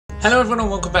Hello everyone and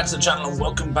welcome back to the channel and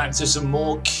welcome back to some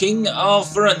more King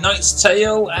Arthur A Knight's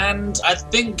Tale, and I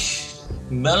think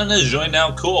Merlin has joined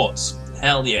our court.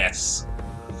 Hell yes.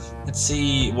 Let's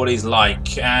see what he's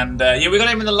like. And yeah, we got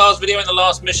him in the last video, in the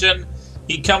last mission.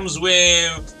 He comes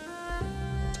with...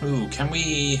 Ooh, can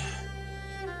we...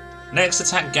 Next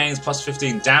attack gains plus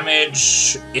 15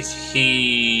 damage if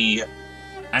he...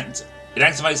 It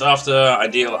activates after I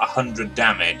deal 100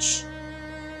 damage.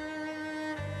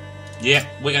 Yeah,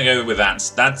 we're going to go with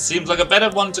that. That seems like a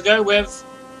better one to go with.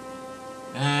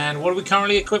 And what are we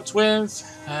currently equipped with?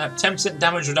 10%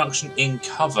 damage reduction in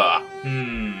cover.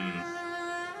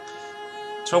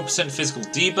 12% physical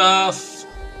debuff.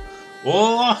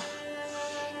 Or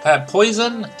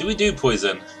poison? Do we do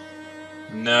poison?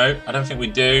 No, I don't think we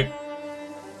do.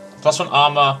 +1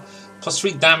 armor.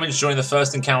 +3 damage during the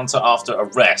first encounter after a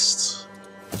rest.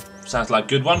 Sounds like a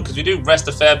good one, because we do rest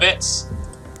a fair bit.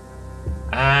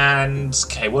 And,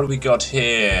 okay, what do we got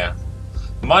here?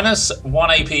 -1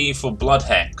 AP for Blood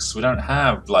Hex. We don't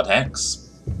have Blood Hex.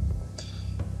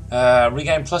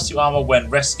 Regain +2 armor when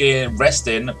resting,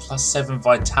 +7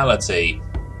 vitality.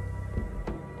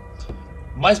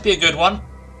 Might be a good one.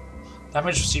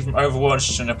 Damage received from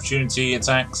Overwatch and opportunity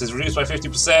attacks is reduced by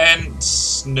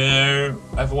 50%. No.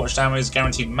 Overwatch damage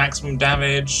guaranteed maximum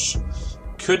damage.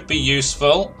 Could be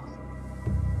useful.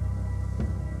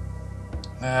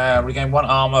 Regain 1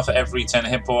 armor for every 10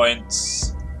 hit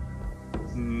points.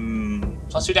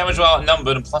 +2 damage while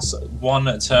outnumbered and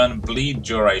 +1 turn bleed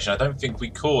duration. I don't think we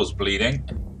cause bleeding.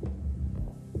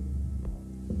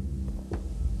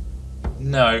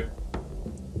 No.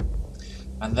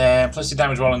 And then +2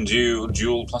 damage while in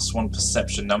duel, +1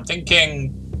 perception. Now I'm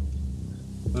thinking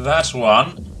that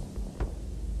one.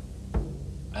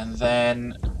 And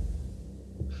then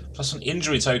 +1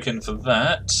 injury token for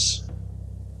that.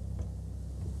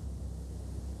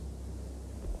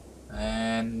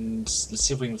 And let's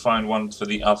see if we can find one for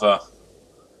the other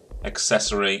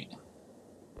accessory.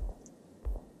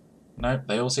 Nope,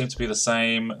 they all seem to be the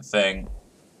same thing.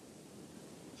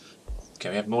 Okay,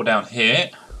 we have more down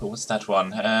here. Oh, what's that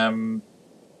one?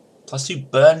 +2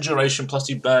 burn duration,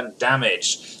 +2 burn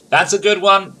damage. That's a good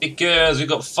one because we've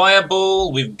got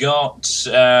Fireball, we've got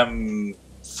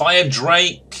Fire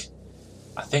Drake.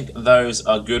 I think those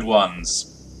are good ones.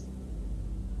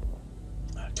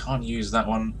 I can't use that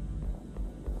one.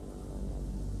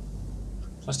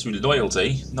 +2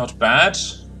 loyalty, not bad.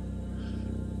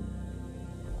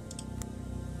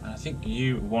 I think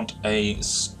you want a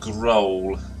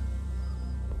scroll.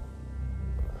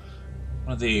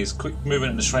 One of these, quick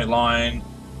movement in a straight line.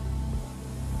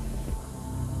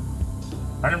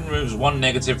 Random removes 1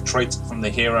 negative trait from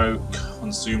the hero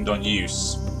consumed on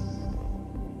use.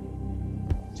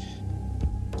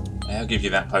 I'll give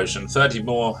you that potion. 30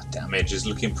 more damage is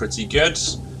looking pretty good.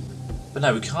 But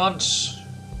no, we can't...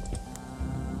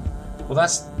 Well,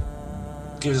 that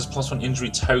gives us +1 injury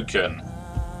token.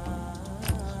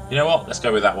 You know what? Let's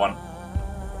go with that one.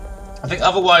 I think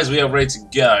otherwise we are ready to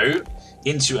go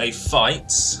into a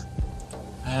fight.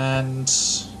 And...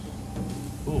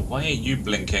 Ooh, why are you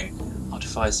blinking?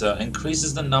 Artificer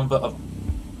increases the number of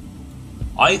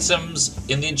items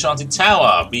in the Enchanted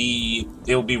Tower.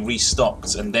 It'll be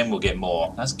restocked and then we'll get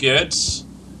more. That's good. So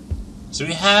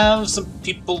we have some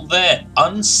people there.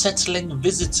 Unsettling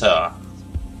visitor.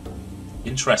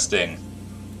 Interesting.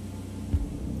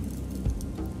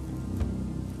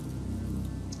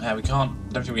 We can't... I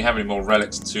don't think we have any more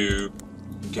relics to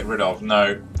get rid of.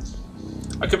 No.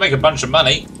 I could make a bunch of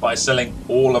money by selling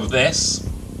all of this.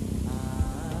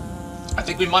 I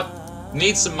think we might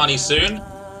need some money soon.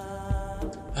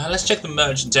 Let's check the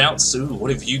merchant out. So, what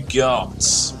have you got?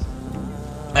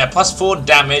 +4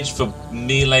 damage for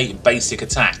melee basic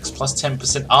attacks.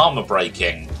 +10% armor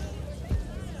breaking.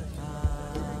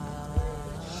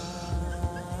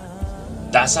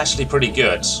 That's actually pretty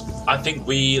good. I think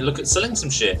we look at selling some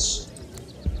shit.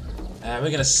 We're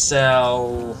going to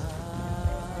sell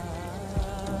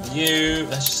you.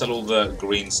 Let's just sell all the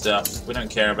green stuff. We don't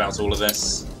care about all of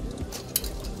this.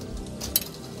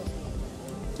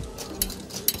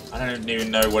 I don't even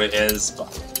know what it is, but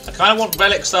I kind of want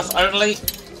relic stuff only.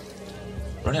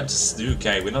 Running up to...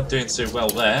 Okay, we're not doing so well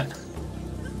there.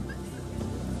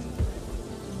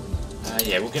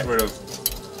 Yeah, we'll get rid of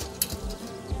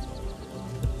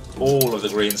all of the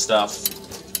green stuff.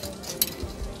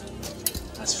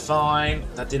 That's fine.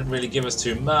 That didn't really give us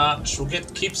too much. We'll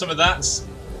keep some of that.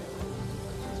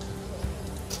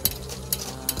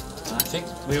 I think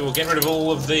we will get rid of all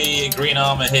of the green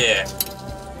armor here.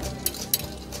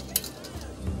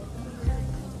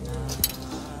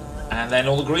 And then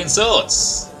all the green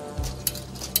swords.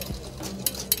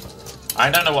 I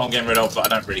don't know what I'm getting rid of, but I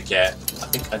don't really care. I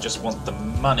think I just want the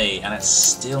money, and it's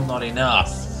still not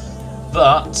enough.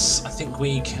 But I think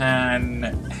we can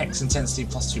hex intensity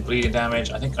plus 2 bleeding damage.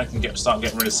 I think I can start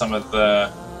getting rid of some of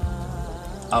the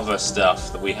other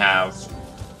stuff that we have.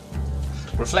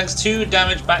 Reflects 2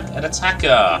 damage back at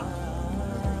attacker.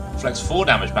 Reflects 4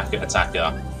 damage back at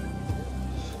attacker.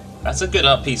 That's a good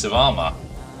up piece of armor.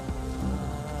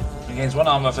 It gains 1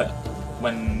 armor for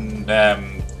when.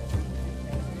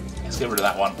 Let's get rid of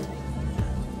that one.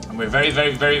 And we're very,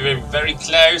 very, very, very, very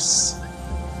close.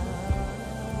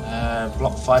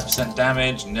 Block 5%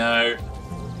 damage. No.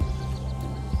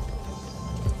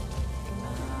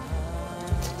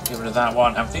 Get rid of that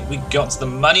one. I think we got to the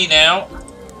money now.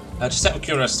 Just out of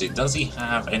curiosity, does he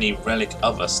have any relic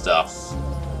other stuff?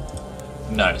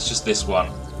 No, it's just this one.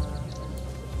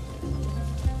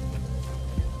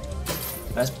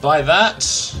 Let's buy that.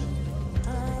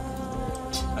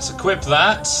 Let's equip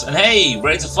that. And hey,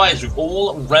 ready to fight with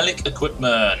all relic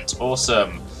equipment.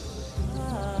 Awesome.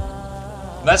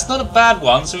 That's not a bad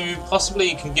one, so we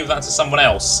possibly can give that to someone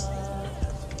else.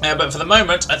 But for the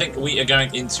moment, I think we are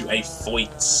going into a fight.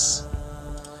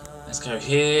 Let's go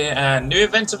here. New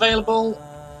event available.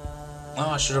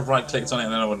 Oh, I should have right-clicked on it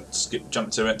and then I would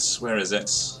jump to it. Where is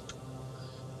it?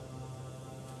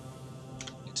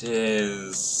 It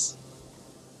is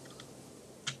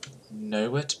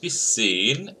nowhere to be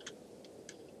seen.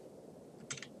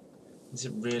 Is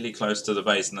it really close to the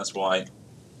base, and that's why?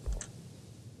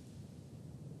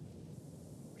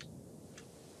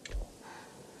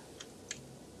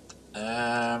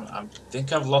 I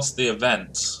think I've lost the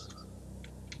event.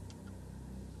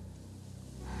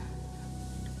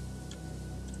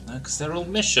 No, because they're all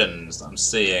missions that I'm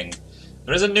seeing.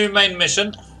 There is a new main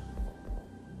mission.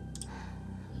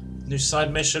 New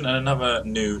side mission and another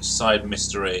new side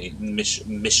mission.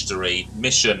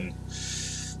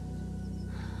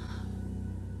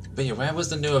 But yeah, where was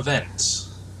the new event?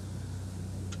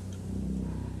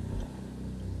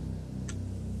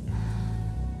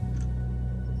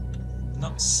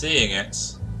 Not seeing it.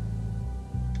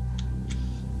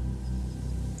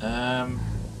 No,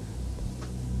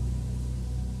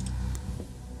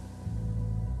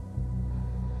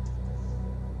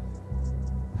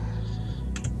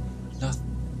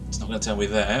 it's not going to tell me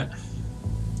there.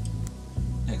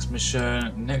 Next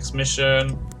mission. Next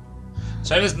mission.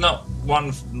 So there's not one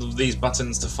of these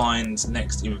buttons to find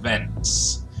next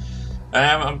events.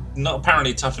 I'm not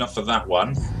apparently tough enough for that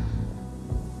one.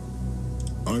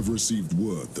 I've received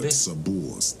word that Sir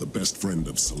Bors, the best friend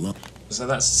of Salah. So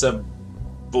that's Sir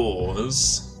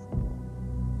Bors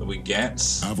that we get.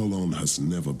 Avalon has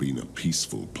never been a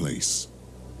peaceful place.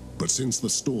 But since the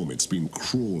storm, it's been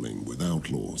crawling with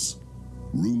outlaws.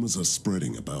 Rumors are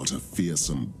spreading about a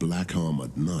fearsome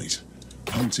black-armored knight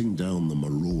hunting down the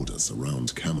marauders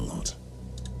around Camelot.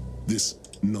 This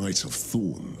Knight of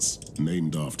Thorns,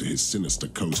 named after his sinister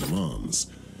coat of arms,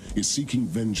 is seeking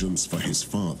vengeance for his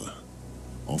father,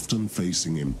 often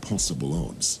facing impossible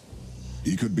odds.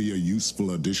 He could be a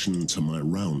useful addition to my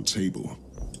round table,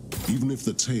 even if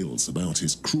the tales about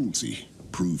his cruelty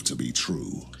prove to be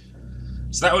true.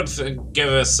 So that would give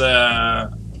us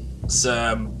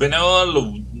Sir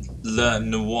Benoit Le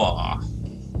Noir.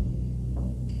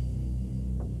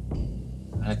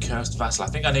 And a cursed vassal. I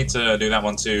think I need to do that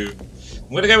one too. I'm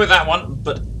going to go with that one,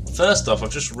 but first off,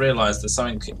 I've just realised that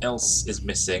something else is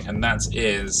missing, and that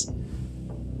is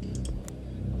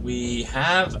we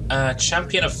have a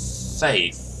Champion of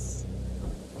Faith.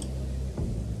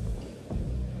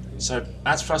 So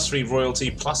that's +3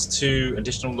 royalty, +2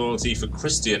 additional loyalty for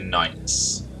Christian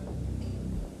knights.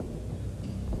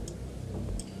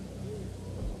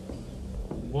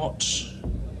 What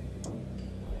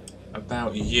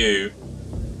about you?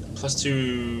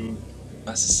 +2,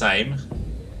 that's the same.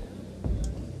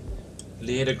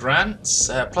 Leader grants,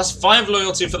 +5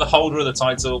 loyalty for the holder of the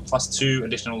title, +2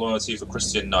 additional loyalty for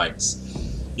Christian knights.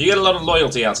 You get a lot of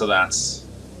loyalty out of that.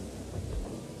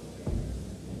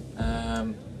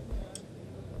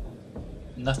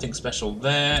 Nothing special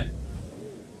there.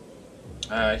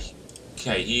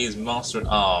 Okay, he is Master at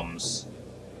Arms.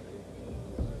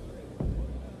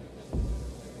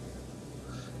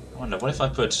 I wonder, what if I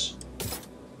put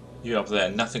you up there?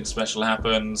 Nothing special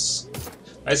happens.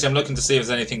 Basically, I'm looking to see if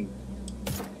there's anything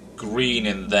green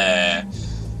in there.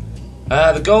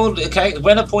 The gold, okay,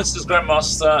 when appointed as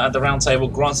Grandmaster at the Round Table,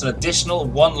 grants an additional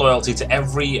 1 loyalty to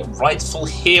every rightful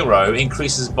hero,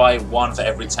 increases by 1 for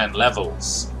every 10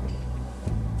 levels.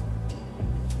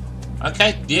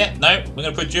 Okay, yeah, no, we're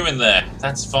going to put you in there.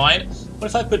 That's fine. What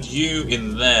if I put you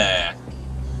in there?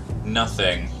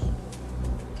 Nothing.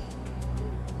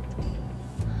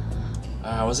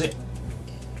 Was it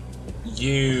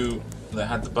you that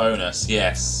had the bonus,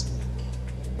 yes.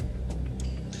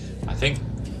 I think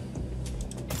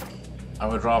I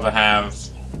would rather have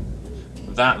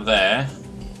that there.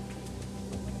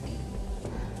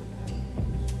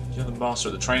 You're the master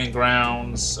of the training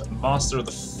grounds, master of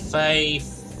the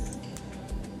faith.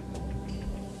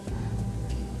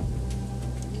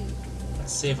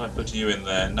 Let's see if I put you in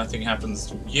there. Nothing happens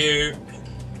to you.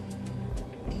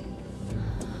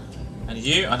 And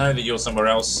you, I know that you're somewhere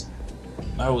else.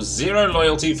 Oh, 0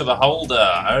 loyalty for the holder.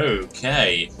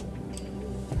 Okay.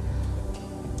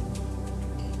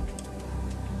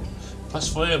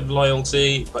 +4 of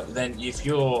loyalty, but then if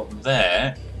you're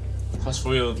there,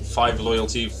 +4 of 5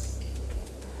 loyalty.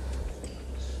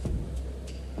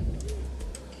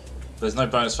 There's no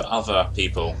bonus for other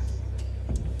people.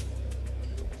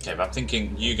 Okay, but I'm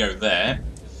thinking you go there,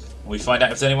 and we find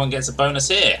out if anyone gets a bonus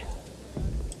here.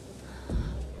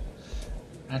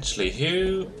 Actually,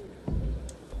 who?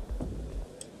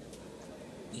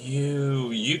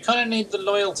 You kind of need the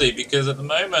loyalty, because at the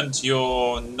moment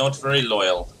you're not very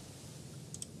loyal.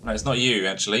 No, it's not you,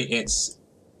 actually. It's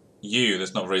you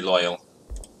that's not very loyal.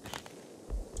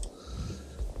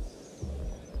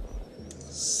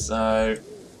 So...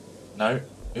 no.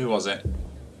 Who was it?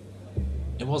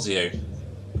 It was you.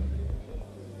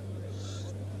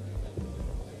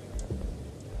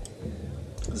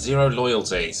 Zero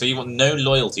loyalty. So you want no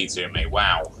loyalty to me.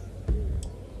 Wow.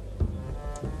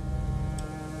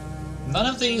 None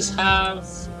of these have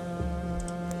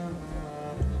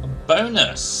a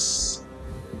bonus.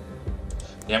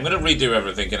 Yeah, I'm going to redo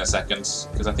everything in a second,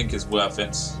 because I think it's worth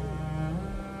it.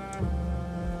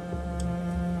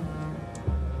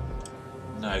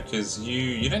 No, because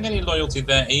you don't get any loyalty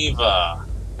there either.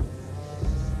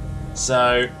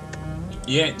 So,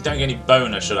 you don't get any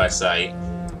bonus, should I say.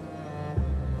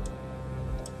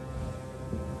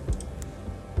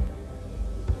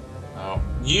 Oh,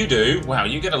 you do? Wow,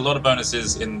 you get a lot of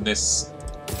bonuses in this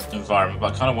environment,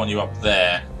 but I kind of want you up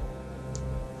there.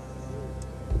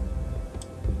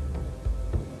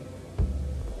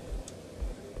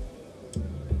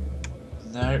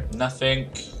 No, nothing.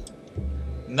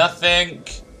 Nothing.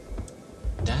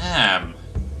 Damn.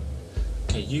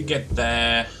 Okay, you get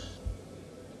there.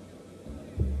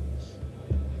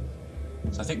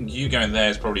 So I think you going there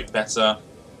is probably better.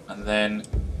 And then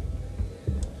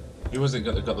who was it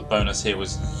that got the bonus here?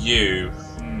 Was you.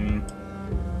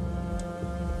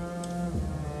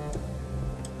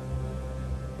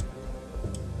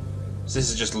 So this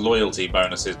is just loyalty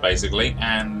bonuses basically,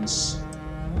 and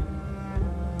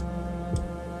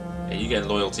yeah, you get a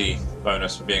loyalty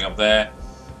bonus for being up there.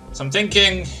 So I'm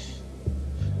thinking,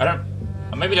 I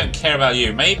maybe don't care about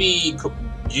you. Maybe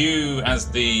you as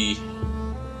the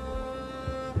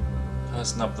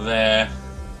person up there.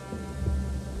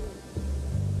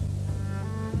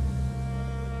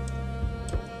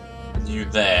 And you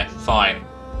there. Fine.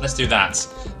 Let's do that.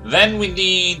 Then we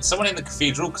need someone in the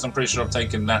cathedral, because I'm pretty sure I've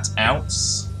taken that out.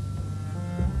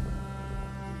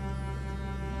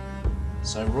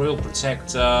 So Royal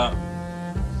Protector.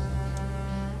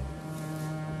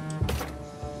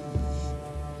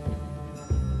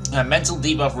 Mental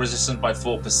debuff resistant by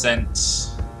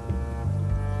 4%.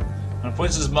 And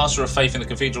appointed as Master of Faith in the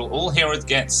Cathedral, all heroes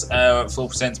gets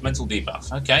 4% mental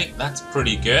debuff. Okay, that's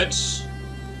pretty good.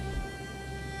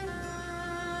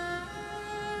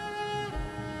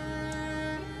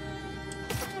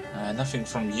 Nothing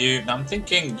from you. Now I'm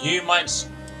thinking you might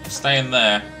stay in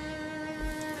there.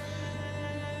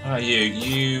 What about you?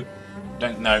 You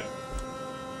don't know.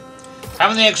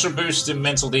 Having the extra boost in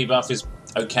mental debuff is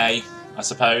okay, I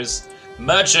suppose.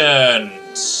 Merchant!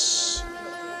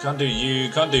 Can't do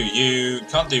you, can't do you,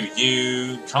 can't do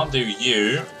you, can't do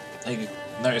you. Hey,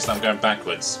 notice that I'm going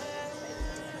backwards.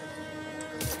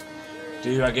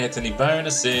 Do I get any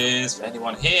bonuses for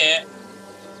anyone here?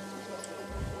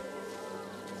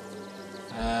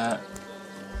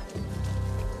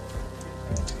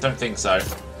 Don't think so.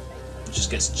 It just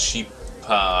gets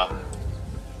cheaper.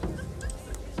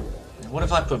 What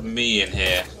if I put me in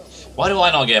here? Why do I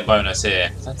not get a bonus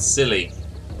here? That's silly.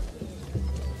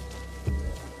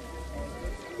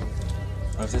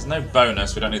 Well, if there's no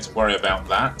bonus, we don't need to worry about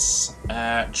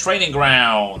that. Training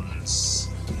grounds.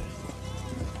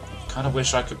 Kind of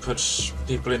wish I could put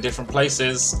people in different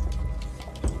places.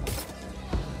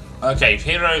 Okay,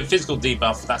 hero physical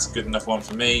debuff. That's a good enough one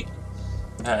for me.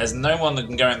 There's no one that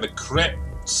can go in the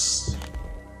crypts.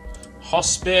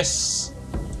 Hospice.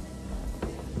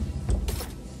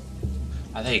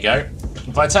 There you go.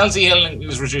 Vitality healing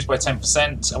is reduced by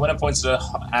 10%. And when appointed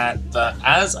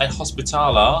as a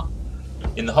hospitaller,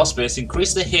 in the hospice.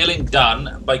 Increase the healing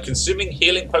done by consuming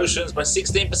healing potions by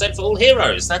 16% for all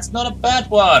heroes. That's not a bad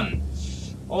one.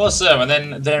 Awesome. And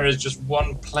then there is just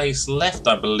one place left,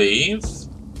 I believe.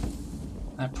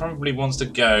 That probably wants to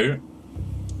go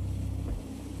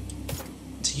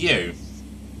to you.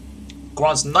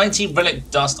 Grants 90 relic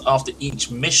dust after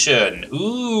each mission.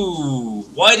 Ooh,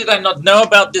 why did I not know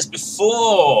about this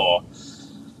before?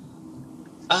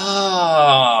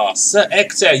 Ah, Sir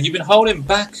Ector, you've been holding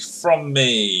back from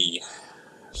me.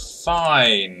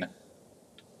 Fine.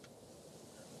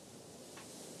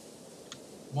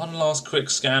 One last quick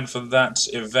scan for that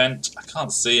event. I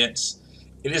can't see it.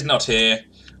 It is not here.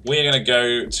 We're going to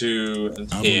go to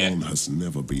here. Avalon has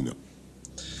never been a...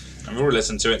 I've already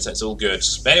listened to it, so it's all good.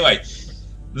 But anyway,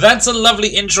 that's a lovely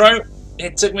intro.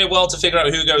 It took me a while to figure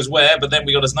out who goes where, but then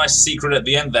we got this nice secret at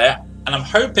the end there. And I'm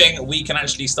hoping we can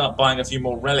actually start buying a few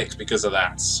more relics because of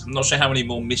that. I'm not sure how many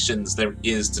more missions there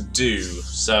is to do,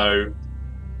 so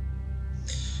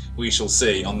we shall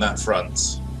see on that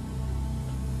front.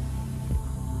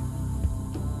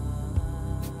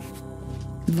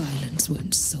 Violence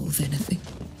won't solve anything.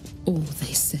 All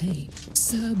they say,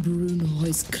 Sir Bruno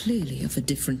is clearly of a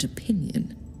different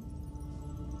opinion.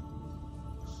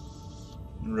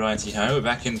 Righty-ho, we're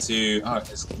back into... Oh,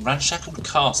 it's Ramshackled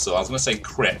Castle. I was going to say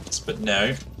crypt, but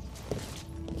no.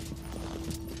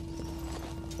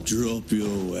 Drop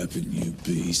your weapon, you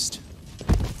beast.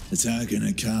 Attacking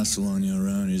a castle on your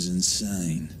own is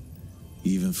insane.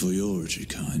 Even for your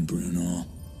kind, Bruno.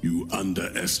 You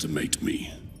underestimate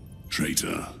me,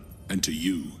 traitor. And to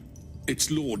you,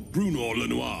 it's Lord Bruno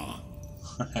Lenoir.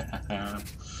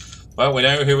 Well, we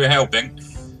know who we're helping.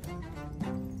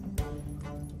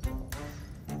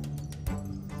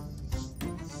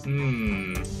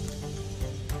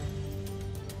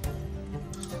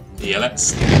 Yeah,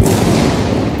 let's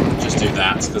just do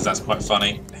that, because that's quite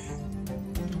funny.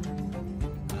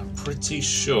 I'm pretty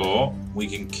sure we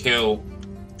can kill...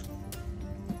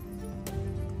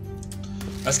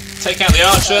 Let's take out the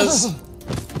archers.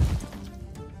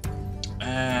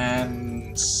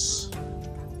 And...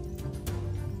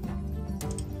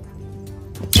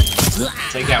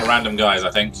 take out random guys,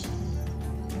 I think.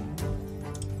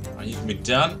 Right, you can be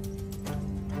done.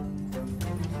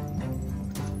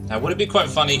 Now, would it be quite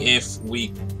funny if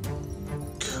we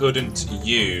couldn't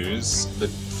use the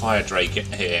fire drake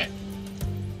here?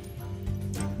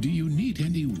 Do you need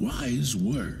any wise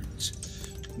words?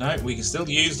 No, we can still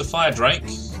use the fire drake.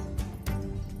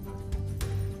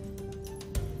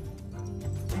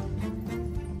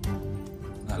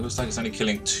 That looks like it's only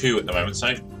killing 2 at the moment, so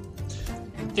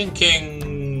I'm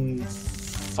thinking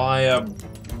fireball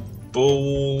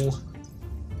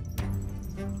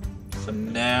for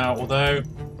now, although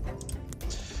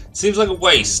seems like a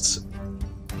waste.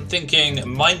 I'm thinking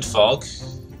mind fog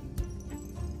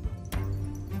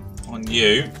on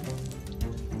you to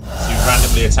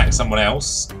randomly attack someone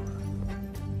else.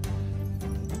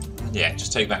 Yeah,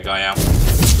 just take that guy out.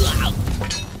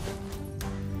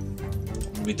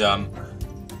 We'll be done.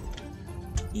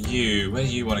 You, where do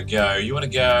you want to go? You want to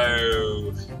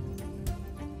go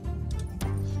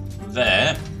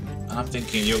there. And I'm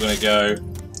thinking you're going to go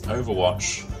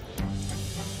Overwatch.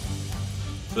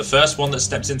 The first one that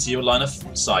steps into your line of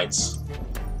sight.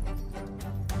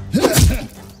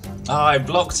 Oh, I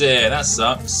blocked it. That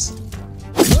sucks.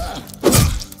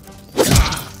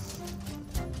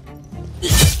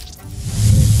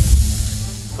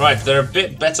 Right, they're a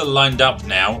bit better lined up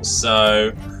now,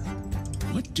 so...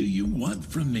 What do you want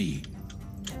from me?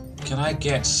 Can I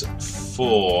get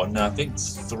 4? No, I think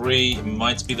 3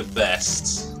 might be the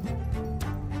best.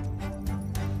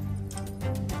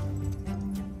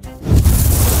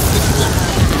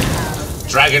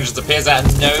 Dragon just appears out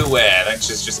of nowhere. That's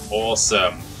just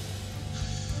awesome.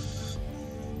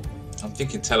 I'm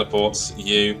thinking teleports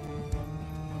you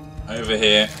over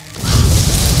here.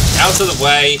 Out of the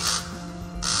way.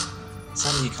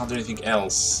 Sadly, you can't do anything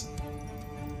else.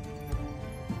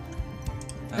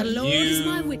 The Lord is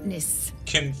my witness.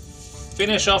 Can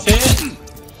finish off here?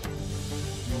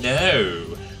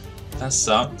 No. That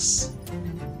sucks.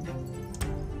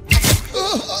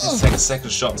 Let's take a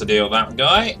second shot to deal with that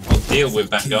guy. Or deal with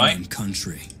that guy.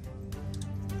 Country.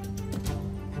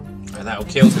 And that'll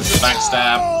kill because it's a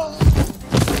backstab.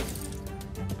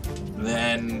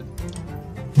 Then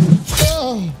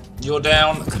you're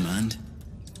down. Command.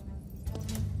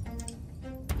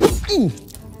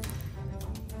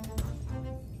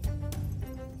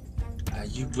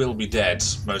 You will be dead,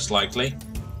 most likely.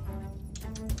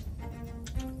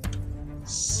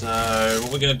 So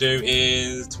what we're going to do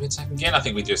is... do we attack again? I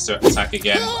think we just attack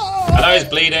again. I know he's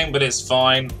bleeding, but it's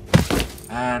fine.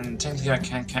 And technically I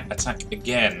can attack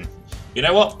again. You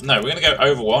know what? No, we're going to go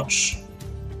Overwatch.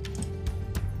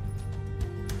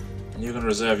 And you're going to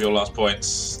reserve your last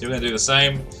points. You're going to do the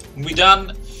same. And we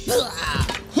done?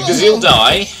 Because he'll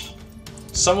die.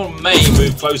 Someone may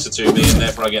move closer to me and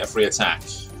therefore I get a free attack.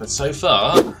 But so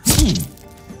far,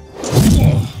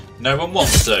 no one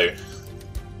wants to.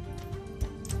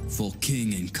 For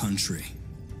king and country.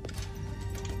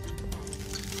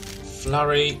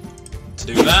 Flurry to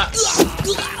do that.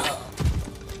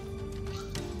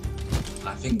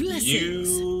 I think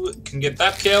you can get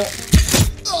that kill.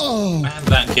 And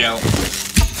that kill.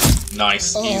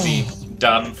 Nice, easy,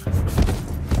 done.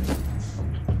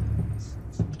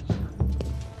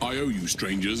 I owe you,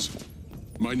 strangers.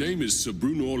 My name is Sir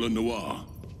Bruno Lenoir,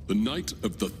 the Knight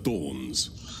of the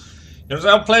Thorns. It was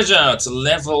our pleasure to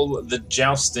level the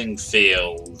jousting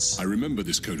field. I remember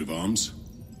this coat of arms.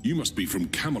 You must be from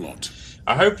Camelot.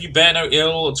 I hope you bear no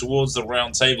ill towards the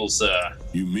round table, sir.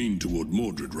 You mean toward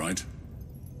Mordred, right?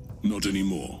 Not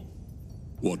anymore.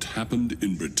 What happened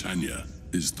in Britannia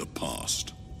is the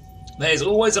past. There's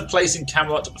always a place in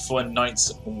Camelot for a knight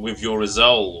with your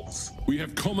resolve. We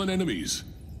have common enemies.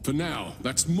 For now,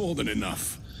 that's more than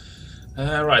enough.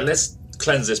 Right, let's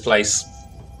cleanse this place.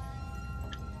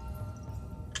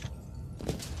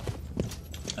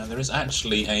 And there is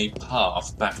actually a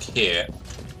path back here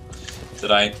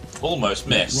that I almost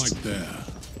missed. Right there.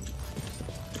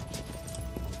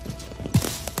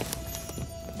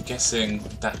 I'm guessing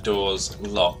that door's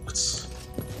locked.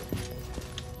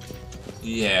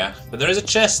 Yeah, but there is a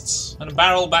chest and a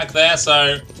barrel back there,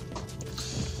 so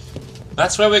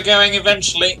that's where we're going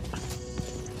eventually.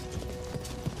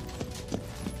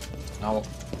 Oh,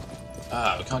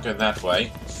 we can't go that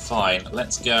way. Fine,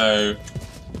 let's go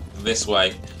this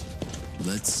way.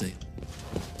 Let's see.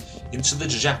 Into the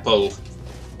chapel.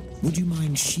 Would you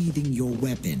mind sheathing your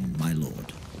weapon, my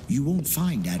lord? You won't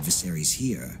find adversaries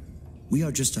here. We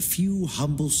are just a few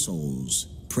humble souls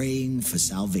praying for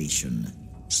salvation.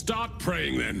 Start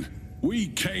praying then. We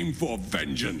came for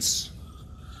vengeance.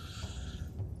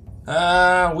 We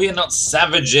are not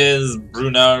savages,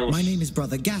 Bruno. My name is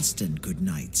Brother Gaston, good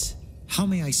knights. How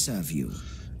may I serve you?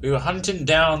 We were hunting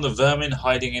down the vermin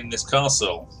hiding in this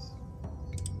castle.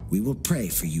 We will pray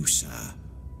for you, sir.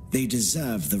 They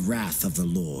deserve the wrath of the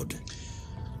Lord.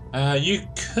 You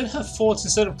could have fought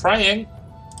instead of praying.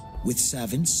 With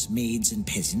servants, maids, and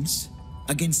peasants,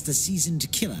 against a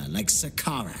seasoned killer like Sir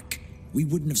Karak, we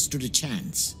wouldn't have stood a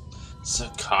chance.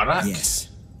 Sir Karak? Yes,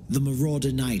 the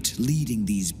marauder knight leading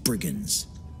these brigands.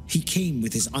 He came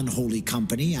with his unholy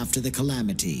company after the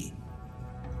calamity.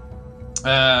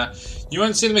 You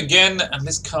won't see them again, and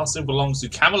this castle belongs to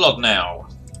Camelot now.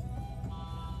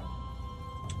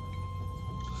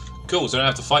 Cool, so I don't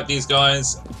have to fight these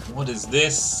guys. What is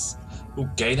this? Ooh,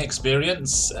 gain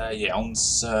experience? Yeah, on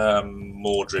Sir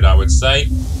Mordred, I would say.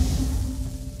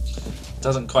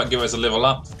 Doesn't quite give us a level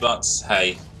up, but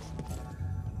hey.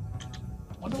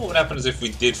 I wonder what would happen if we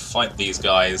did fight these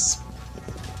guys.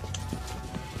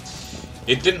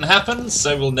 It didn't happen,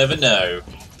 so we'll never know.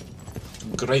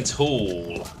 Great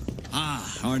Hall.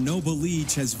 Ah, our noble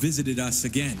liege has visited us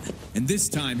again, and this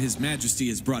time His Majesty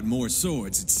has brought more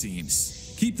swords, it seems.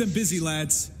 Keep them busy,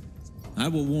 lads. I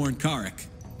will warn Karak.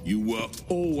 You were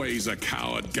always a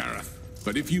coward, Gareth.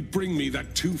 But if you bring me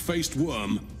that two-faced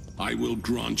worm, I will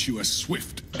grant you a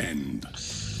swift end.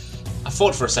 I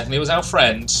thought for a second he was our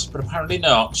friend, but apparently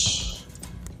not.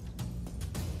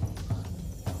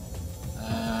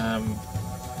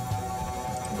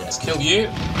 Let's kill you.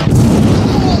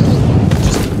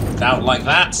 Just out like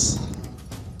that.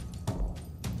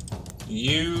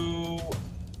 You...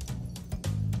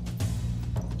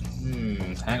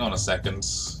 hang on a second.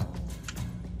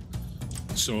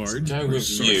 Sword. Let's go with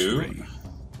you.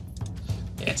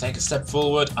 Yeah, take a step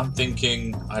forward. I'm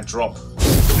thinking I drop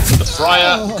the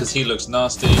friar because he looks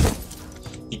nasty.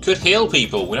 He could heal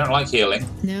people. We don't like healing.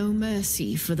 No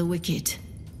mercy for the wicked.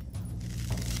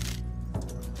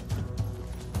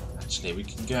 Actually, we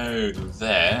can go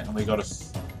there, and we got a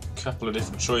couple of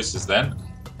different choices then.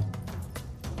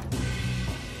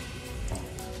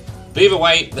 But either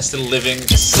way, they're still living,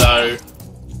 so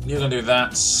you're gonna do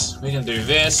that. We're gonna do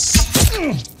this.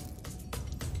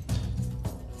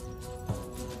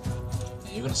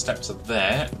 You're gonna step to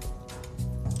there.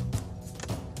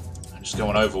 And just go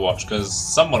on Overwatch, because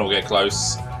someone will get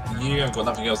close. You have got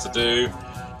nothing else to do.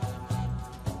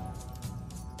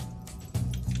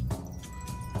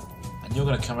 And you're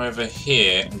gonna come over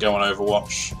here and go on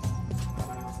Overwatch.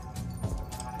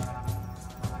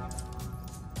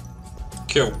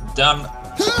 Cool, done.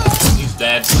 He's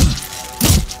dead.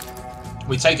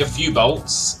 We take a few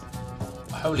bolts.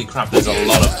 Holy crap, there's a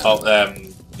lot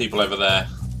of people over there.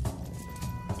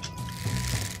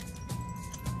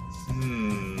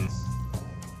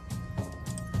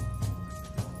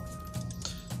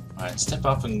 Alright, step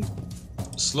up and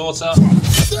slaughter.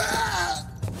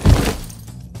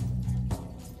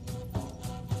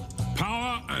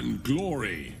 Power and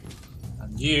glory.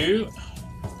 And you...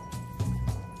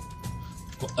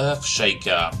 got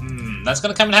Earthshaker. That's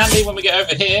going to come in handy when we get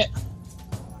over here.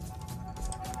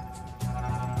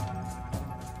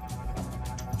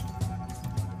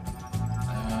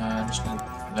 Just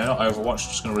gonna, no, not Overwatch,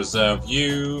 just going to reserve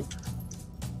you.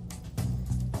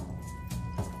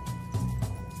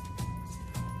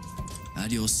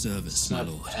 At your service, my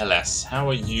lord. LS, how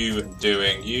are you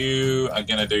doing? You are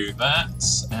going to do that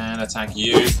and attack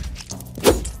you.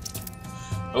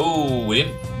 Oh, we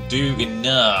didn't do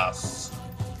enough.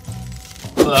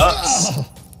 But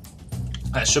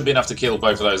that should be enough to kill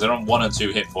both of those. They're on 1 or 2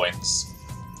 hit points.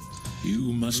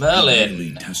 You must Merlin. be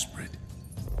really desperate.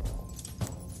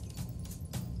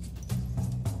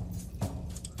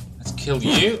 Let's kill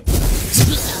you.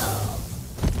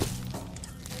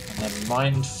 And then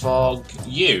Mind Fog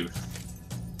you.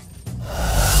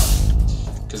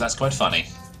 Because that's quite funny.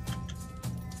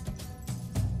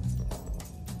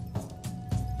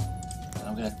 And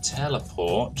I'm going to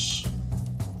teleport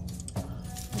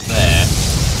there.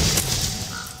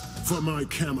 For my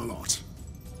Camelot.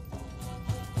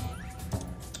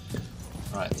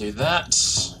 Right, do that.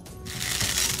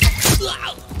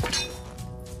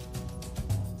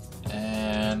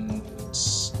 And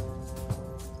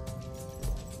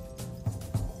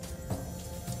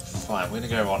fine, we're gonna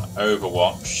go on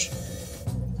Overwatch.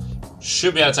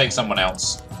 Should be able to take someone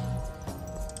else.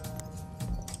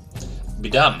 Be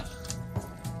done.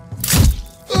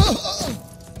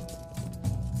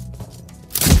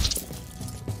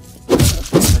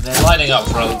 And they're lining up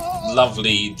for a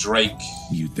lovely Drake.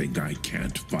 You think I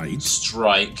can't fight?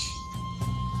 Strike.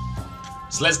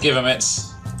 So let's give him it.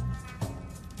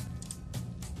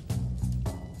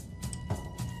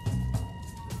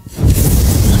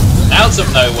 Out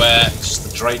of nowhere, just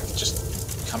the Drake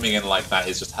just coming in like that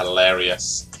is just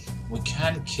hilarious. We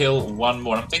can kill one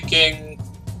more. I'm thinking...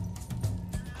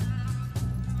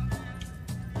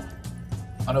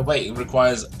 oh no, wait, it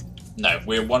requires... no,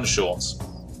 we're 1 short.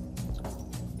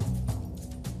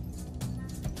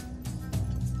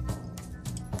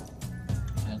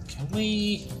 And can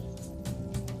we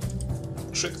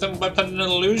trick them by putting an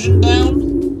illusion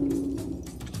down?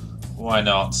 Why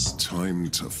not? Time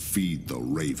to feed the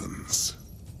ravens.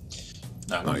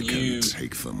 No, I you... can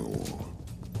take them all.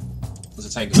 to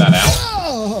take that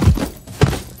out.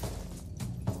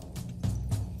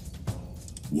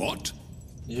 What?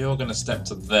 You're going to step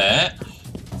to there.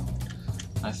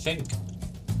 I think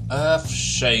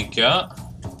Earthshaker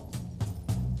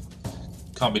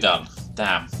can't be done.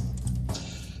 Damn.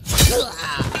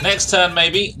 Next turn,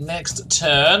 maybe. Next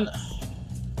turn.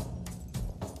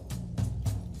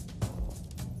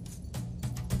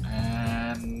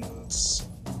 And I'm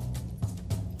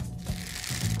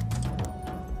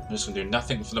just going to do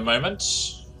nothing for the moment.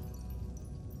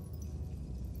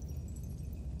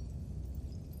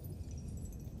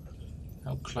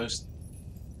 How close?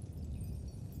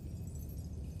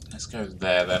 Let's go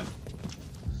there then.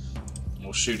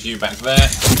 We'll shoot you back there.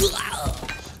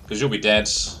 Because you'll be dead.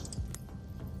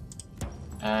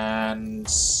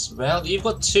 And, well, you've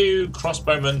got 2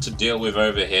 crossbowmen to deal with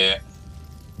over here.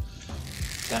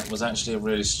 That was actually a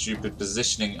really stupid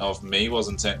positioning of me,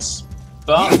 wasn't it?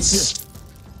 But...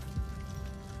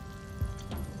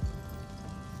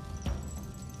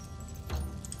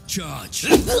 charge!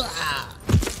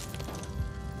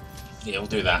 yeah, we'll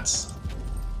do that.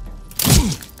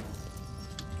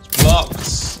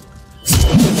 Blocked.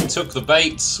 Took the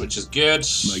bait, which is good.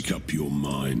 Make up your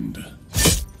mind.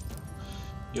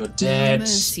 You're dead. No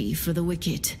mercy for the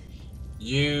wicked.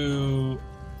 You...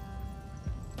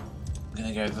 I'm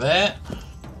gonna go there.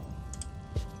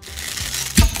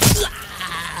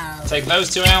 Take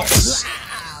those 2 out.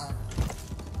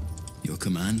 Your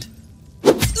command?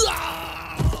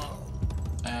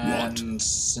 And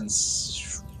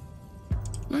since...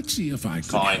 Let's see if I can.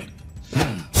 fine.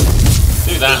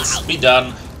 Do that. Be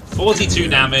done. 42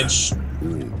 damage.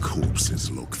 All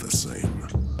corpses look the same.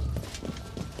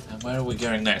 And where are we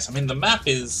going next? I mean, the map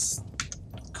is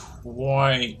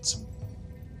quite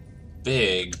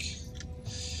big.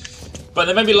 But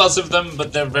there may be lots of them,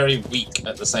 but they're very weak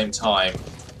at the same time.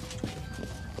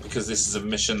 Because this is a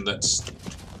mission that's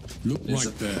Look is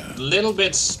right there. a little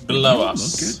bit below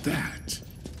us. Look at that.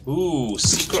 Ooh,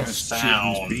 secret Just shouldn't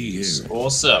found. be here.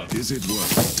 Awesome. Is it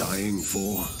worth dying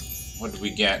for? What did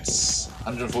we get?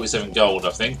 147 gold,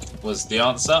 I think, was the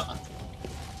answer.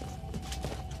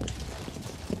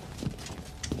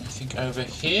 Anything over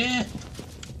here?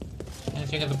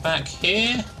 Anything at the back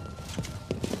here?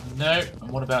 No.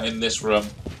 And what about in this room?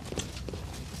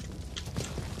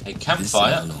 A campfire. This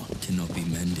Avalon cannot be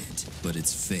mended, but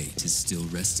its fate is still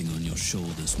resting on your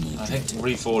shoulders, Mordred. I think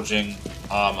reforging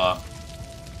armor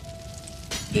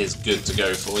is good to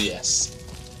go for, yes.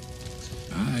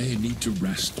 I need to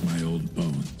rest my old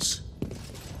bones.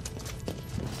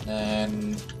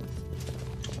 Then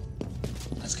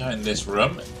let's go in this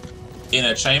room.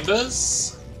 Inner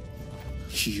chambers.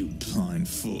 You blind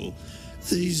fool.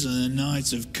 These are the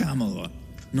Knights of Camelot,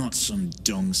 not some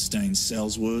dong-stained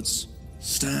sellswords.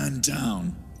 Stand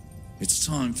down. It's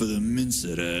time for the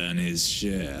mincer to earn his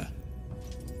share.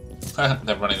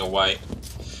 They're running away.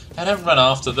 I don't run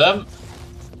after them.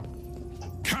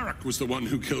 Carrack was the one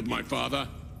who killed my father.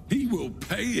 He will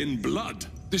pay in blood.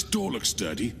 This door looks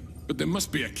sturdy, but there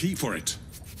must be a key for it.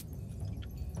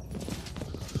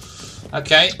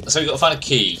 Okay, so we've got to find a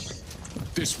key.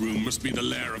 This room must be the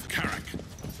lair of Carrack,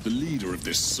 the leader of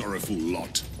this sorrowful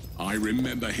lot. I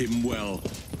remember him well.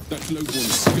 That low-born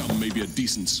scum may be a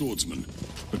decent swordsman,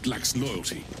 but lacks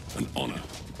loyalty and honor.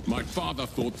 My father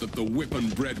thought that the whip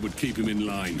and bread would keep him in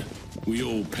line. We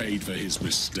all paid for his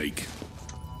mistake.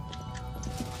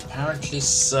 Apparently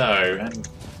so. And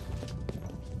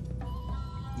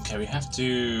okay, we have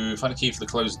to find a key for the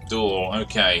closed door.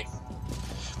 Okay.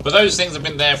 But those things have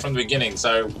been there from the beginning,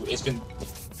 so it's been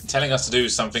telling us to do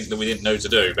something that we didn't know to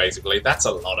do, basically. That's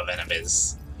a lot of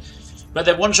enemies. But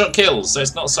they're one-shot kills, so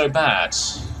it's not so bad.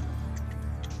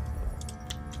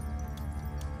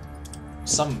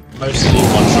 Mostly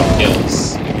one-shot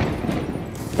kills.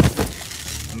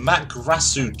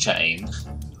 Magrasu chain.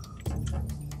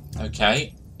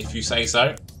 Okay, if you say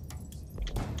so.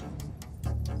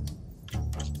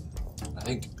 I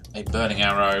think a burning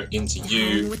arrow into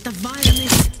you with the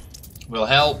violence will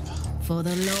help. for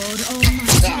the Lord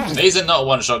Almighty. These are not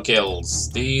one-shot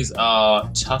kills. These are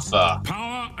tougher.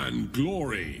 Power and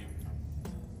glory.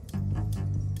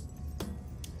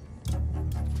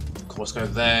 Let's go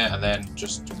there and then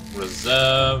just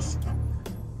reserve.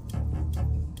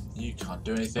 You can't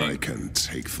do anything. I can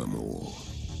take them all.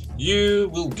 You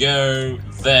will go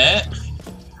there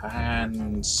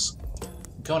and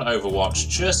go on Overwatch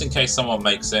just in case someone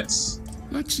makes it.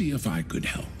 Let's see if I could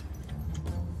help.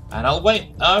 And I'll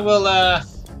wait. I will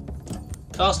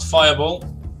cast Fireball.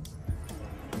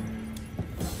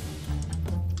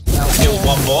 I'll kill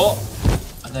one more.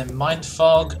 And then Mind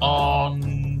Fog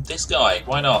on this guy.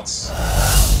 Why not?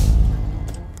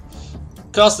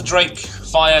 Cast the Drake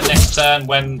Fire next turn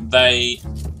when they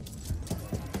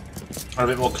are a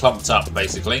bit more clumped up,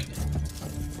 basically.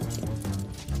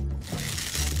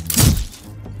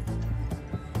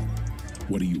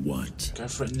 What do you want? Go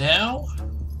for it now.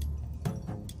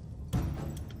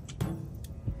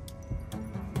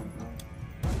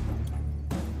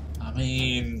 I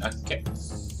mean, I can get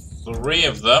 3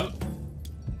 of them.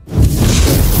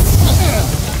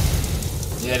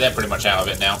 Yeah, they're pretty much out of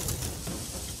it now.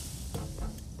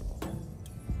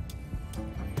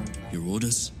 Your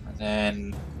orders? And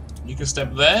then you can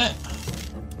step there.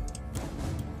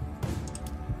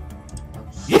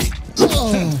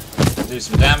 Do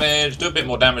some damage, do a bit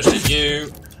more damage to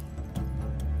you.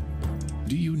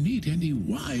 Do you need any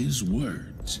wise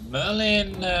words?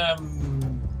 Merlin,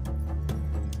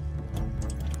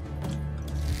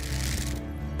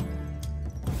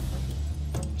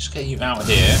 just get you out of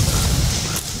here.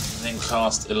 And then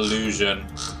cast Illusion.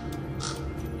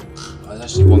 Oh, there's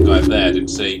actually one guy there, I didn't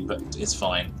see, but it's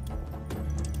fine.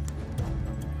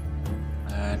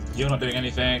 And you're not doing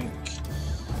anything.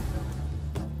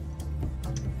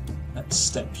 Let's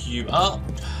step you up.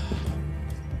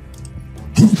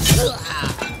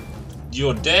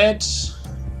 You're dead.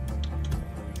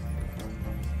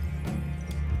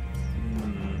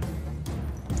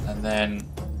 And then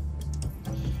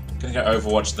gonna go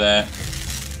Overwatch there.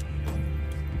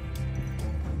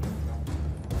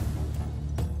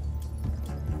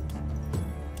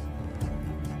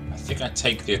 I think I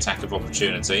take the attack of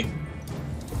opportunity.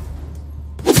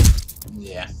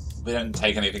 Yeah, we don't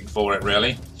take anything for it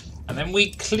really. And then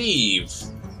we cleave.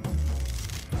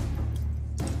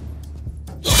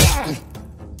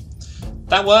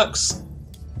 That works.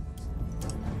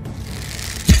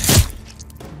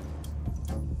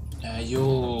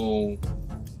 You'll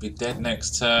be dead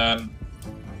next turn.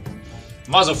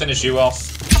 Might as well finish you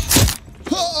off.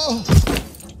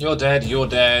 You're dead, you're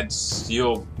dead.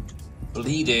 You're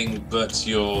bleeding, but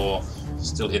you're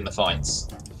still in the fights.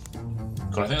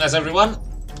 Cool, I think that's everyone.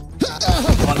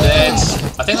 One dead.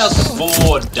 I think that was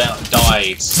 4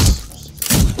 died.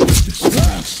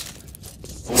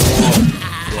 4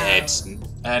 dead.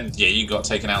 And yeah, you got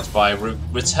taken out by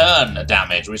return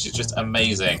damage, which is just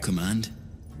amazing. Your command.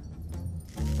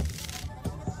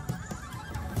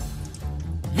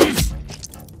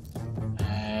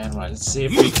 And right, let's see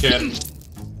if we can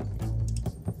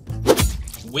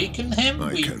weaken him.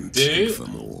 I We can do. take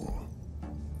them all.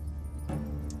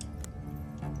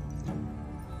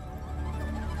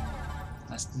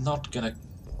 That's not gonna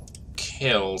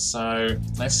kill, so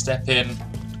let's step in.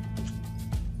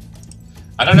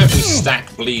 I don't know if we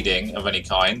stack bleeding of any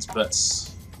kind, but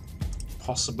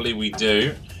possibly we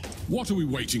do. What are we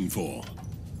waiting for?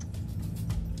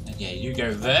 And yeah, you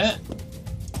go there.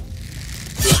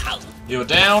 You're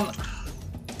down.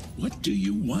 What do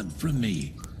you want from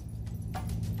me?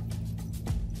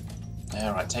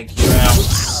 Alright, take you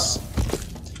out.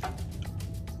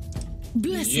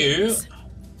 Blessings. You.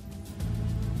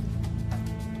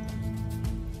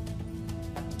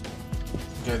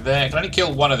 Go there. Can only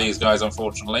kill one of these guys,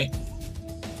 unfortunately.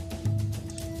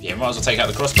 Yeah, might as well take out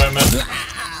the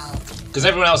crossbowman. Because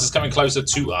everyone else is coming closer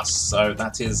to us, so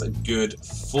that is good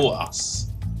for us.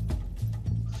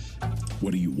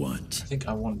 What do you want? I think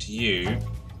I want you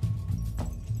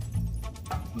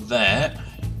there.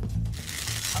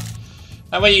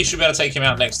 That way you should be able to take him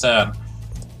out next turn.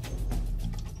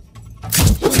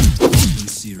 Something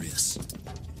serious.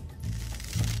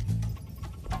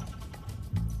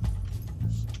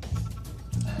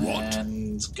 What?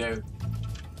 And go...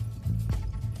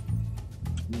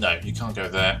 No, you can't go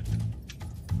there.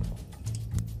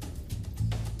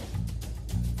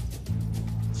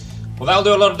 Well, that'll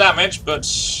do a lot of damage, but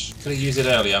could have used it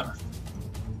earlier.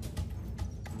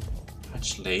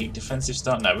 Actually, defensive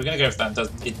start. No, we're going to go for that.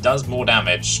 It does more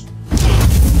damage.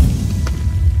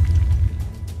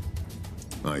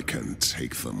 I can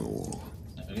take them all.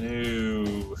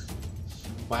 Ooh.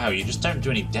 Wow, you just don't do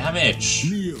any damage.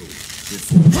 Kneel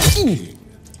before the king.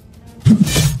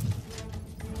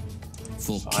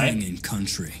 For Fine. king and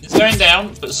country. It's going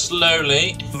down, but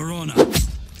slowly. For honor.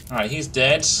 Alright, he's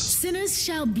dead. Sinners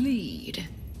shall bleed.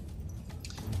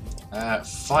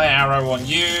 Fire arrow on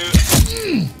you.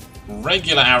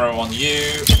 Regular arrow on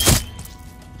you.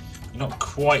 You're not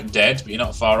quite dead, but you're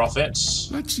not far off it.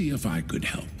 Let's see if I could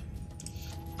help.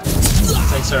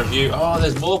 Takes care of you. Oh,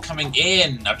 there's more coming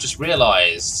in. I've just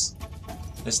realised.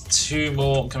 There's 2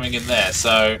 more coming in there,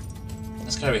 so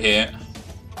let's go here.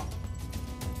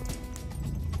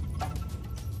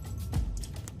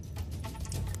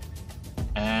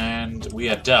 And we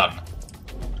are done.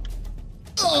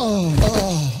 2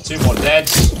 more dead.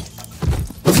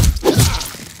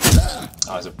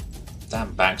 Oh, it's a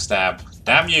damn backstab.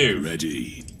 Damn you!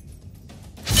 Ready.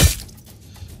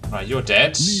 Right, you're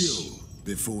dead. Kneel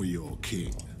before your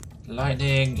king.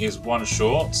 Lightning is 1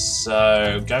 short,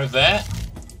 so go there.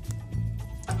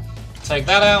 Take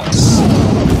that out.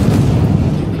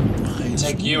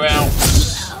 Take you out.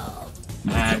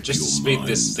 And just to speed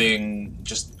this thing,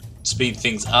 just speed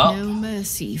things up. No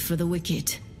mercy for the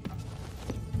wicked.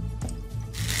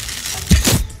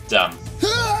 Done.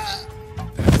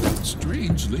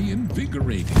 Strangely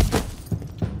invigorating.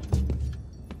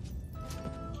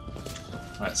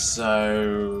 Right,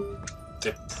 so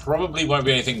there probably won't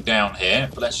be anything down here,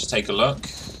 but let's just take a look.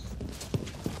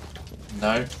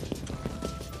 No.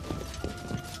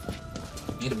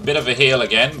 Need a bit of a heal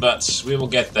again, but we will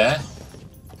get there.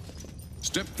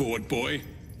 Step forward, boy.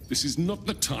 This is not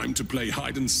the time to play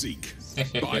hide and seek.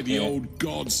 By the old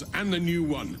gods and the new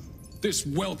one. This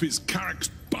whelp is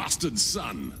Carrick's bastard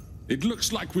son. It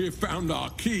looks like we have found our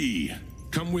key.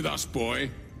 Come with us, boy,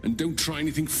 and don't try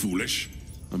anything foolish.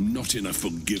 I'm not in a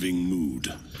forgiving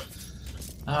mood.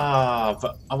 Ah,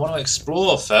 but I want to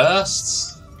explore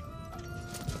first.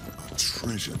 A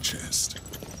treasure chest.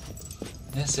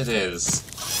 Yes, it is.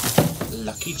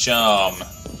 Lucky charm.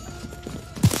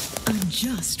 A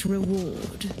just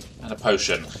reward. And a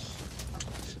potion.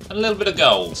 And a little bit of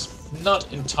gold.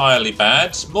 Not entirely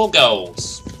bad. More gold.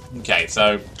 Okay,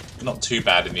 so not too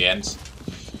bad in the end.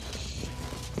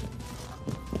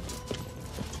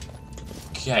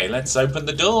 Okay, let's open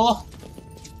the door.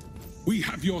 We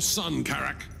have your son,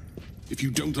 Carrick. If you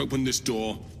don't open this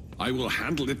door, I will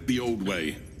handle it the old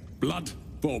way. Blood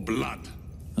for blood.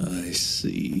 I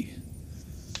see.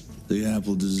 The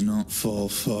apple does not fall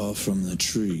far from the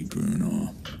tree,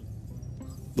 Bruno.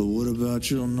 But what about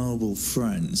your noble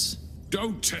friends?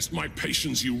 Don't test my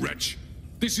patience, you wretch.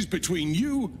 This is between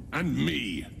you and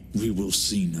me. We will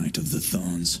see, Knight of the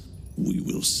Thorns. We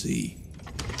will see.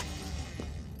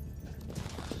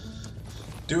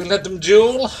 Do we let them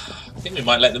duel? I think we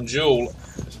might let them duel.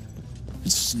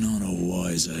 It's It's not a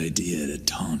wise idea to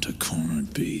taunt a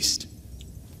cornered beast.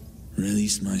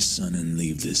 Release my son and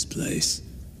leave this place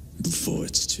before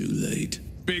it's too late.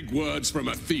 Big words from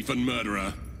a thief and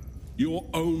murderer. Your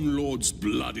own lord's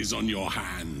blood is on your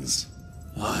hands.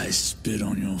 I spit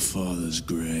on your father's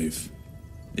grave.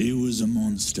 He was a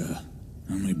monster,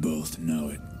 and we both know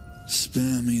it.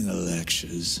 Spare me the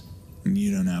lectures.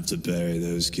 You don't have to bury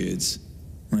those kids.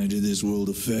 I did this world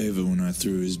a favor when I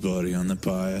threw his body on the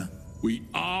pyre. We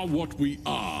are what we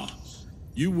are.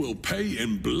 You will pay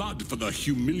in blood for the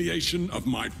humiliation of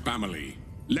my family.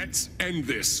 Let's end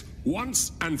this,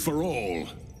 once and for all.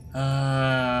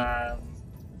 Eye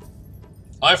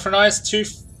for an eye,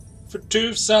 tooth for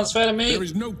tooth sounds fair to me. There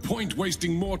is no point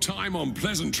wasting more time on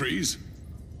pleasantries.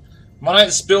 Might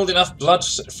have spilled enough blood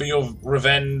for your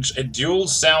revenge. A duel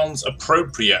sounds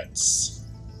appropriate.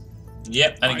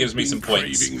 Yep, and it gives me some points. I've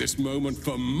been craving this moment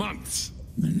for months.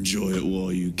 Enjoy it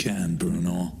while you can,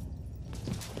 Bruno.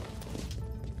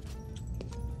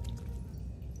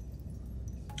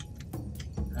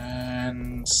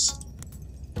 And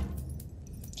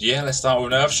yeah, let's start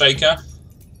with an Earthshaker.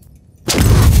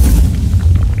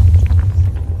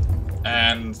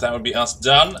 And that would be us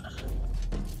done.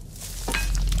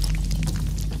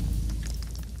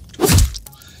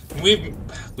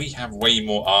 We have way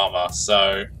more armor,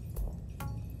 so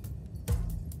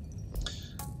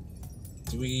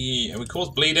have we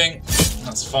caused bleeding?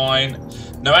 That's fine.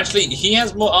 No, actually, he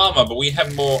has more armor, but we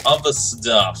have more other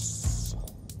stuff.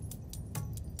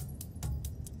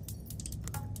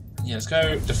 Yeah, let's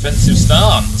go defensive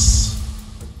stance.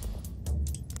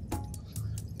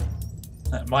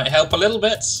 That might help a little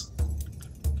bit.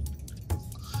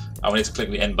 Oh, we need to click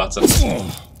the end button.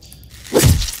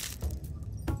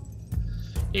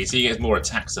 Yeah, see, he gets more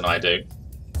attacks than I do.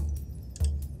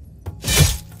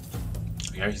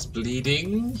 There we go, he's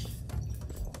bleeding.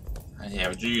 And yeah,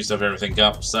 we've used up everything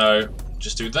up, so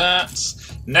just do that.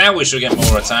 Now we should get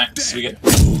more attacks. We get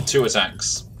 2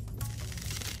 attacks.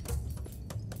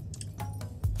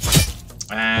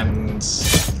 And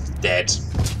dead.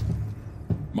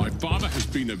 My father has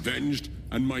been avenged,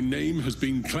 and my name has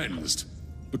been cleansed.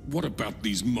 But what about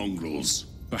these mongrels?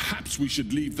 Perhaps we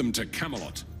should leave them to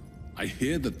Camelot. I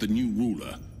hear that the new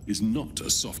ruler is not a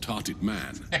soft-hearted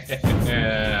man.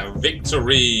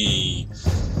 Victory!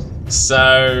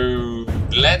 So,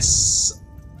 let's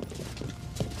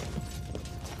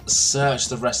search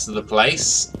the rest of the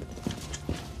place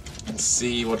and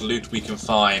see what loot we can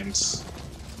find.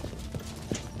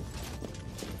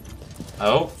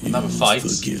 Oh, another fight.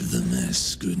 Forgive the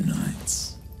mess, good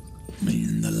nights. Me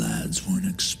and the lads weren't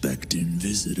expecting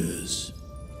visitors.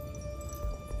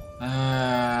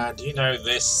 Do you know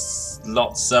this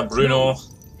lot, Sir Bruno? No,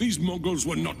 these Mongols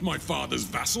were not my father's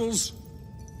vassals.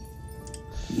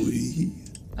 We?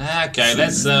 Okay,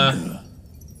 let's,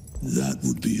 That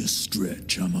would be a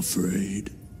stretch, I'm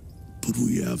afraid. But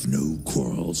we have no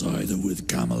quarrels either with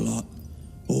Camelot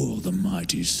or the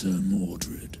mighty Sir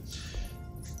Mordred.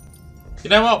 You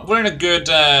know what? We're in a good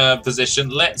position.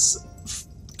 Let's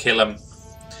kill them.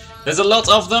 There's a lot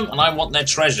of them, and I want their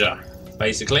treasure.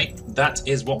 Basically, that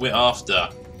is what we're after.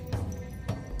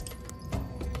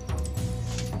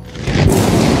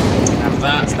 Have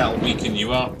that. That will weaken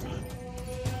you up.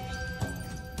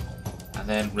 And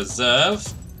then reserve.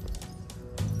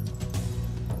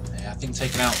 Yeah, I think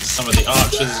taking out some of the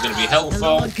archers is going to be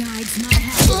helpful.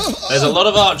 There's a lot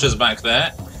of archers back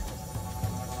there.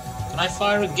 Can I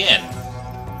fire again?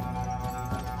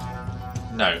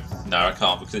 No, I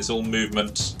can't because it's all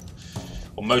movement,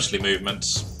 or mostly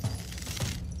movement.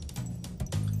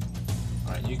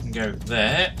 Alright, you can go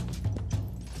there.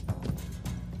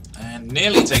 And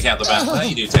nearly take out the bandit. No,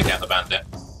 you do take out the bandit.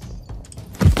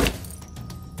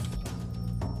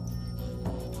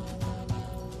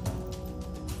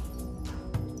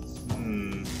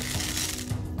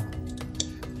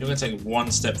 You're going to take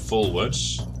one step forward.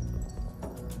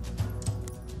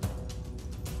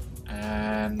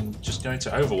 And just going to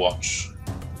Overwatch.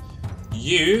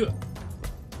 You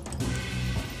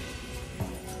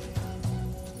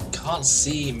can't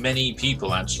see many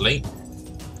people actually.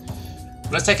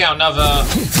 Let's take out another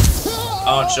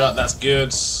archer, that's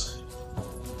good.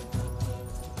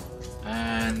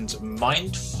 And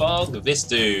mind fog this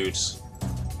dude.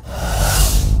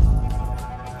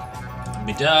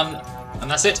 Be done. And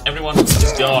that's it, everyone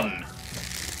is gone.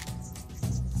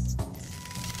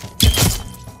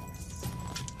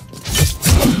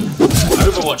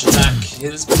 Overwatch attack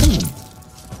is...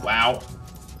 Wow.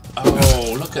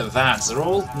 Oh, look at that. They're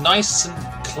all nice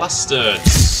and clustered.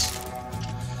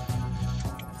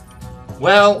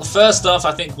 Well, first off,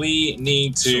 I think we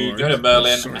need to go to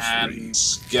Merlin and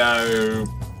go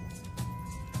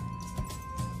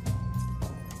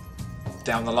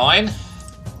down the line.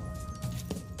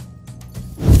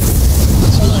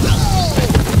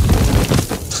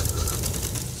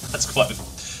 That's quite...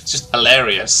 It's just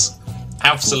hilarious.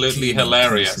 Absolutely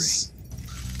hilarious.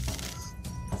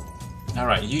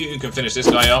 Alright, you can finish this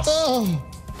guy off.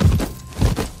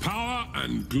 Power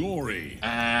and glory.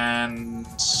 And...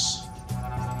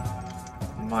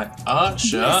 my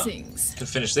archer Blessings. can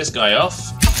finish this guy off.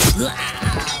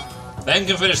 Then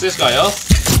can finish this guy off.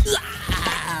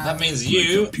 That means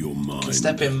you can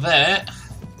step in there.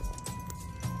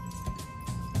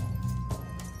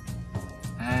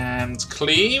 And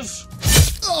cleave.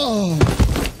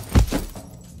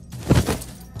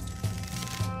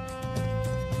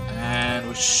 And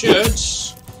we should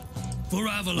For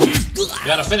Avalon. be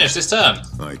able to finish this turn.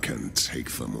 I can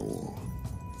take them all.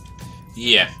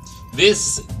 Yeah.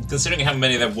 This, considering how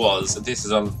many there was, this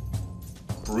is a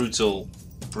brutal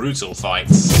fight.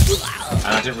 And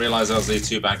I didn't realise there was these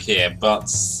two back here,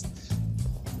 but...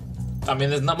 I mean,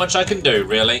 there's not much I can do,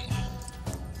 really.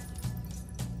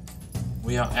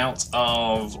 We are out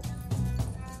of...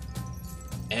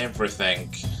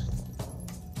 everything.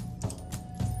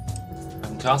 I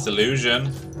can cast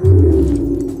Illusion.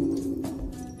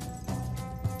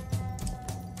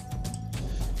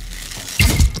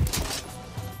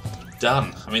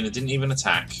 Done. I mean, it didn't even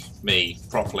attack me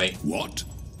properly. What?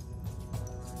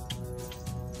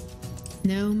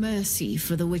 No mercy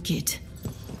for the wicked.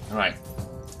 Alright.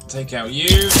 Take out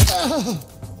you.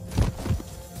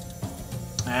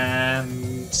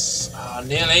 And...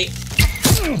 nearly.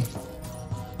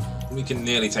 We can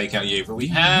nearly take out you, but we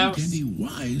have... Any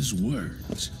wise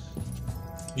words?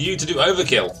 you to do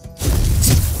overkill.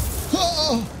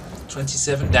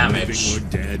 27 damage. Living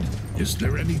or dead, is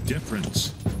there any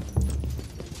difference?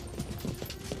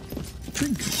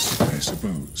 Trinkets, I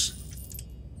suppose.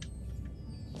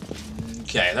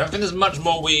 Okay, I don't think there's much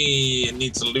more we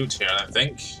need to loot here, I don't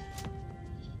think.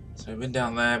 So, been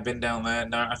down there, been down there.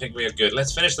 No, I think we are good.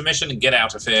 Let's finish the mission and get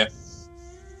out of here.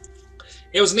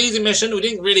 It was an easy mission. We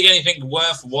didn't really get anything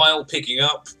worthwhile picking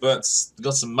up, but we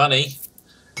got some money.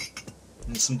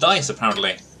 And some dice,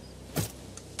 apparently.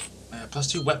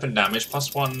 +2 weapon damage,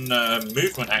 +1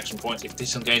 movement action point if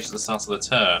disengaged at the start of the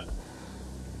turn.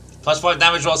 +5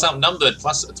 damage whilst outnumbered,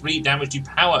 +3 damage to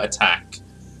power attack.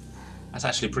 That's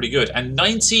actually pretty good. And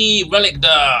 90 relic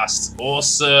dust!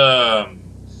 Awesome!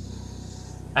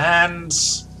 And...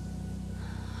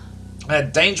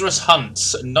 dangerous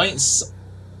hunts. Knights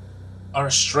are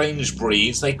a strange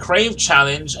breed. They crave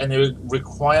challenge and they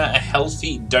require a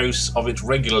healthy dose of it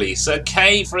regularly. Sir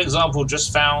Kay, for example,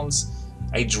 just found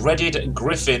a dreaded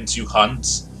griffin to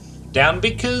hunt down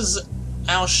because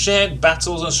our shared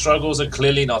battles and struggles are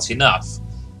clearly not enough.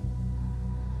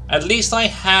 At least I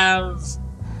have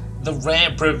the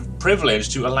rare privilege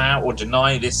to allow or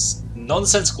deny this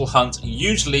nonsensical hunt.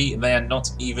 Usually they are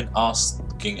not even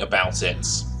asking about it.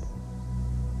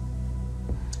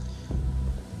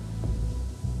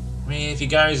 I mean, if he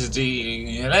goes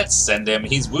to let's send him.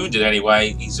 He's wounded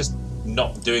anyway. He's just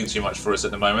not doing too much for us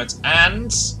at the moment.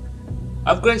 And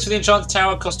upgrades for the Enchanted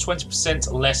Tower cost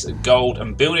 20% less gold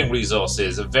and building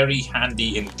resources. Very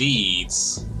handy indeed.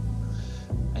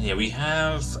 And yeah, we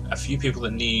have a few people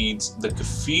that need the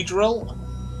cathedral.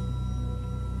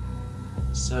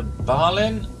 Sir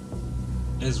Barlin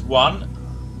is one.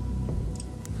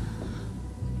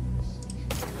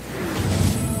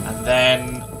 And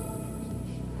then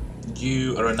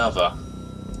you are another.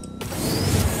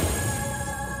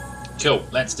 Cool,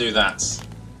 let's do that.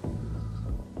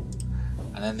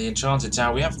 And then the Enchanted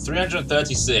Tower, we have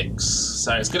 336.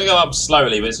 So it's going to go up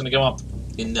slowly, but it's going to go up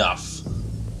enough.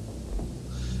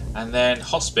 And then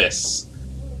Hospice.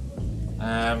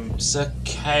 Sir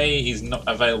Kay is not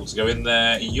available to go in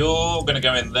there. You're going to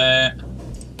go in there.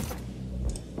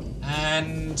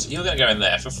 And you're going to go in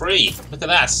there for free. Look at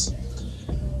that.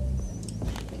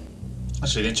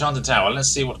 Actually, the Enchanted Tower, let's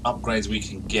see what upgrades we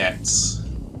can get.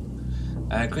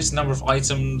 Increase the number of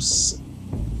items.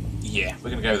 Yeah,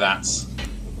 we're going to go that.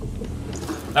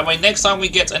 That way, next time we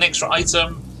get an extra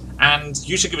item, and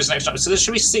you should give us an extra item. So there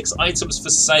should be 6 items for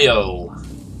sale.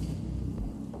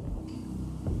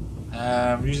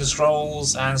 Using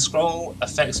scrolls, and scroll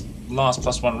effects last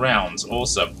 +1 rounds.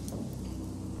 Awesome.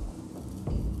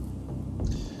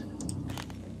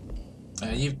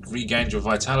 You've regained your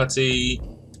vitality.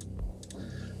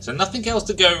 So nothing else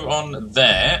to go on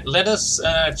there. Let us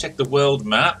check the world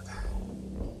map.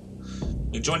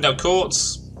 You joined our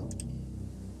courts.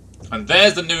 And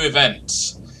there's the new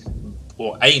event.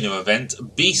 Or a new event.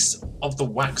 Beast of the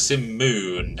waxing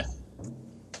moon.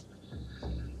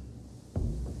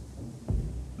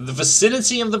 The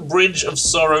vicinity of the Bridge of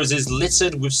Sorrows is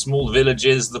littered with small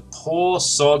villages. The poor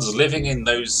sods living in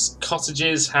those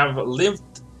cottages have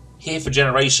lived here for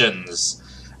generations,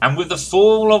 and with the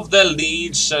fall of their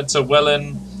liege, Sir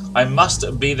Tywelin, I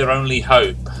must be their only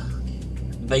hope.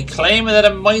 They claim that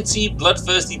a mighty,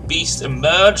 bloodthirsty beast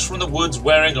emerged from the woods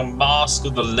wearing a mask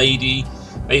of the lady.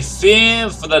 They fear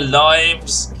for their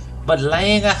lives, but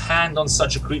laying a hand on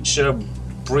such a creature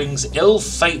brings ill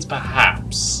fate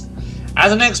perhaps.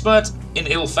 As an expert in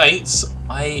ill fates,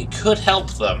 I could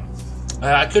help them.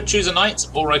 I could choose a knight,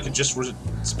 or I could just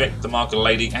respect the mark of the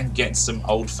lady and get some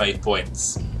old faith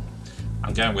points.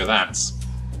 I'm going with that,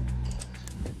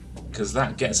 because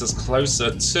that gets us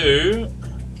closer to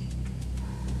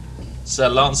Sir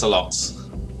Lancelot.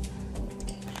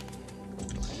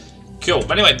 Cool.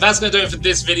 But anyway, that's going to do it for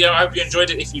this video. I hope you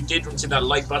enjoyed it. If you did, hit that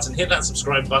like button, hit that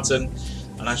subscribe button,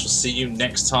 and I shall see you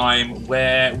next time,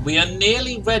 where we are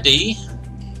nearly ready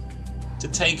to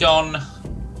take on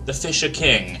the Fisher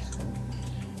King.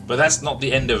 But that's not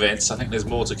the end of it. I think there's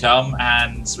more to come,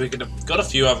 and we're going to got a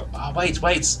few of. Oh, wait.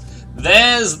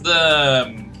 There's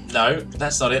the. No,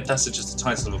 that's not it. That's just the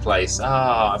title of a place.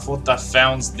 Ah, I thought I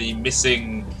found the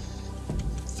missing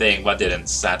thing, but I didn't,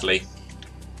 sadly.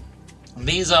 And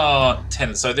these are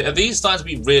 10. So are these starting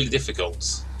to be really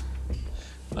difficult?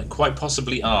 They quite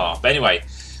possibly are. But anyway,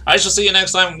 I shall see you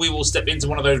next time. We will step into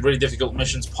one of those really difficult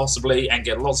missions, possibly, and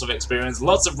get lots of experience,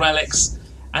 lots of relics,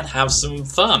 and have some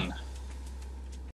fun.